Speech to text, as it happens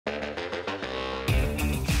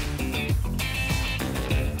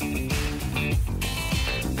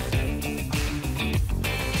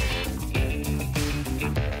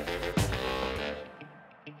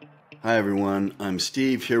Hi, everyone. I'm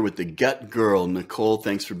Steve here with the Gut Girl, Nicole.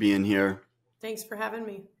 Thanks for being here. Thanks for having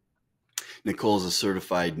me. Nicole's a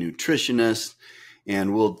certified nutritionist,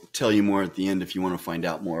 and we'll tell you more at the end if you want to find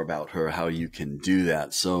out more about her, how you can do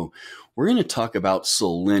that. So we're going to talk about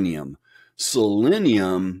selenium.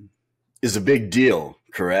 Selenium is a big deal,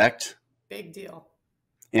 correct? Big deal.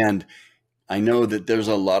 And I know that there's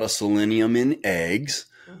a lot of selenium in eggs,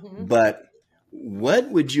 but what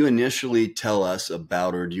would you initially tell us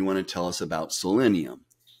about, or do you want to tell us about selenium?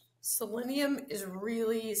 Selenium is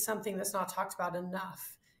really something that's not talked about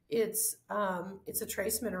enough. It's a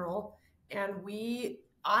trace mineral, and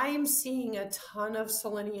I'm seeing a ton of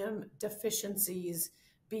selenium deficiencies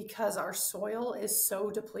because our soil is so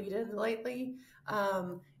depleted lately.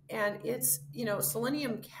 And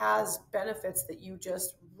selenium has benefits that you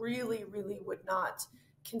just really, really would not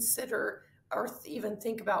consider or even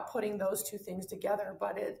think about putting those two things together,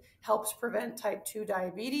 but it helps prevent type 2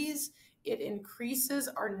 diabetes. It increases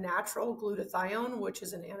our natural glutathione, which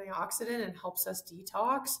is an antioxidant and helps us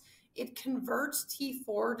detox. It converts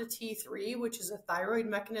T4 to T3, which is a thyroid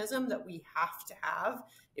mechanism that we have to have.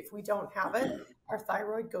 If we don't have it, our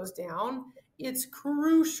thyroid goes down. It's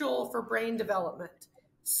crucial for brain development.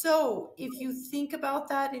 So if you think about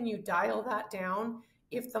that and you dial that down,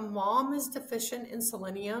 if the mom is deficient in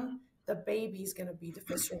selenium, the baby's going to be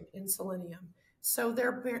deficient in selenium. So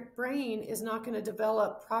their brain is not going to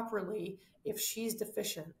develop properly if she's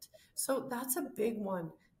deficient. So that's a big one.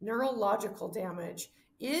 Neurological damage.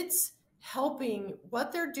 It's helping.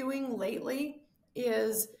 What they're doing lately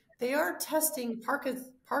is they are testing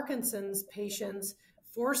Parkinson's patients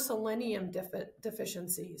for selenium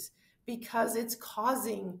deficiencies because it's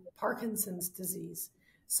causing Parkinson's disease.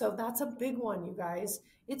 So that's a big one, you guys.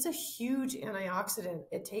 It's a huge antioxidant.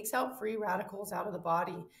 It takes out free radicals out of the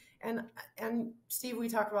body. And Steve, we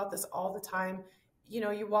talk about this all the time.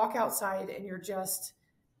 You walk outside and you're just,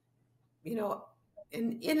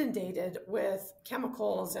 inundated with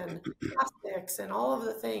chemicals and plastics and all of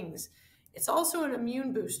the things. It's also an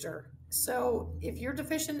immune booster. So if you're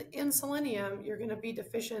deficient in selenium, you're going to be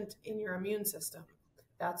deficient in your immune system.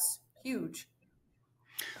 That's huge.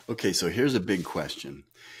 Okay, so here's a big question.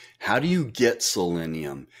 How do you get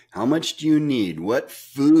selenium? How much do you need? What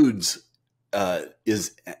foods has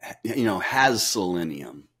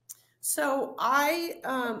selenium? So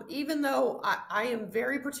even though I am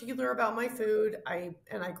very particular about my food, I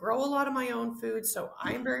grow a lot of my own food, so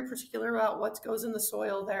I'm very particular about what goes in the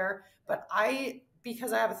soil there. But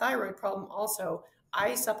because I have a thyroid problem also,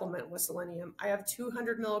 I supplement with selenium. I have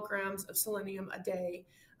 200 milligrams of selenium a day.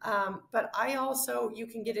 But you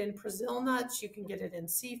can get it in Brazil nuts, you can get it in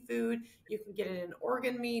seafood, you can get it in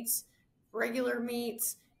organ meats, regular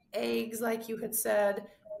meats, eggs, like you had said.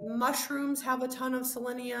 Mushrooms have a ton of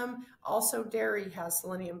selenium. Also, dairy has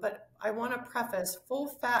selenium. But I want to preface full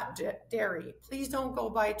fat dairy. Please don't go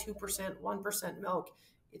buy 2%, 1% milk.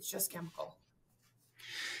 It's just chemical.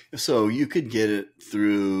 So you could get it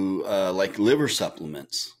through like liver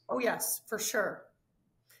supplements. Oh, yes, for sure.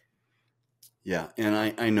 Yeah, and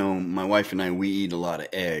I know my wife and I, we eat a lot of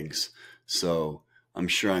eggs, so I'm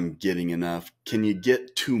sure I'm getting enough. Can you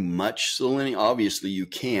get too much selenium? Obviously you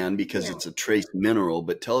can because it's a trace mineral,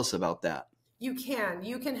 but tell us about that. You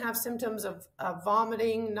can have symptoms of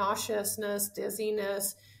vomiting, nauseousness,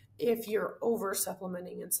 dizziness if you're over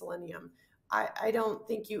supplementing in selenium. I don't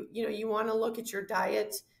think you want to look at your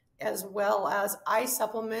diet as well as I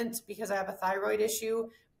supplement because I have a thyroid issue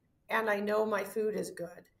and I know my food is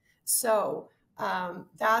good. So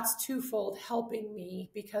that's twofold helping me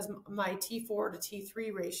because my T4 to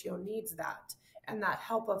T3 ratio needs that and that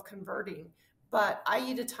help of converting. But I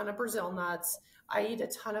eat a ton of Brazil nuts. I eat a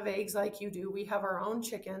ton of eggs like you do. We have our own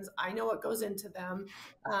chickens. I know what goes into them.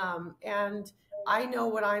 And I know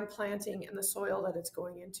what I'm planting in the soil that it's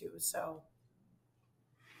going into. So.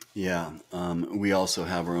 Yeah. We also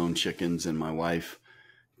have our own chickens and my wife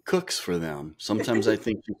cooks for them. Sometimes I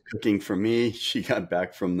think she's cooking for me. She got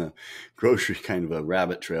back from the grocery, kind of a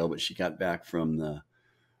rabbit trail, but she got back from the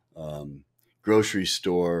grocery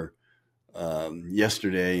store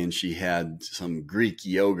yesterday and she had some Greek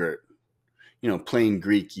yogurt, plain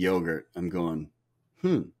Greek yogurt. I'm going,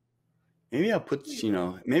 maybe I'll put,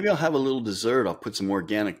 maybe I'll have a little dessert. I'll put some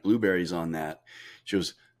organic blueberries on that. She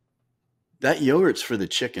goes, that yogurt's for the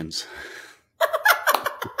chickens.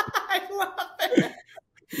 I love it.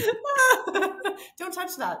 Don't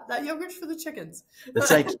touch that. That yogurt's for the chickens.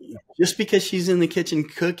 It's like, just because she's in the kitchen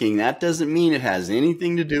cooking, that doesn't mean it has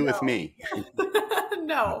anything to do with me.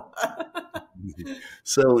 No.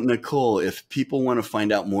 So, Nicole, if people want to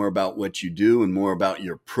find out more about what you do and more about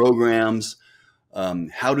your programs,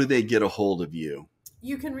 how do they get a hold of you?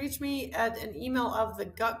 You can reach me at an email of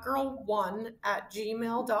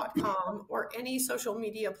thegutgirl1@gmail.com or any social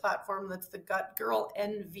media platform that's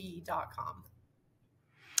thegutgirlnv.com.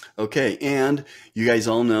 Okay, and you guys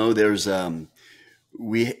all know there's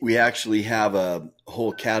we actually have a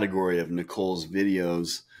whole category of Nicole's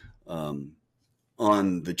videos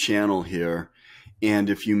on the channel here. And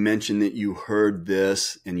if you mention that you heard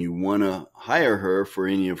this and you want to hire her for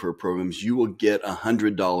any of her programs, you will get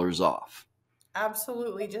 $100 off.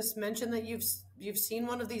 Absolutely. Just mention that you've seen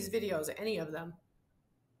one of these videos, any of them.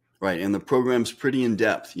 Right. And the program's pretty in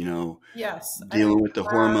depth, Yes. dealing with the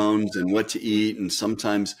hormones and what to eat. And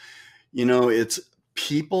sometimes, it's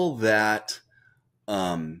people that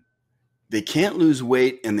they can't lose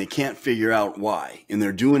weight and they can't figure out why. And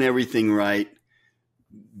they're doing everything right.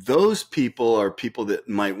 Those people are people that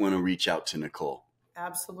might want to reach out to Nicole.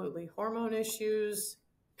 Absolutely. Hormone issues,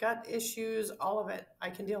 gut issues, all of it I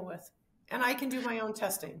can deal with. And I can do my own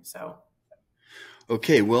testing. So.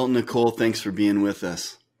 Okay. Well, Nicole, thanks for being with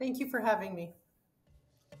us. Thank you for having me.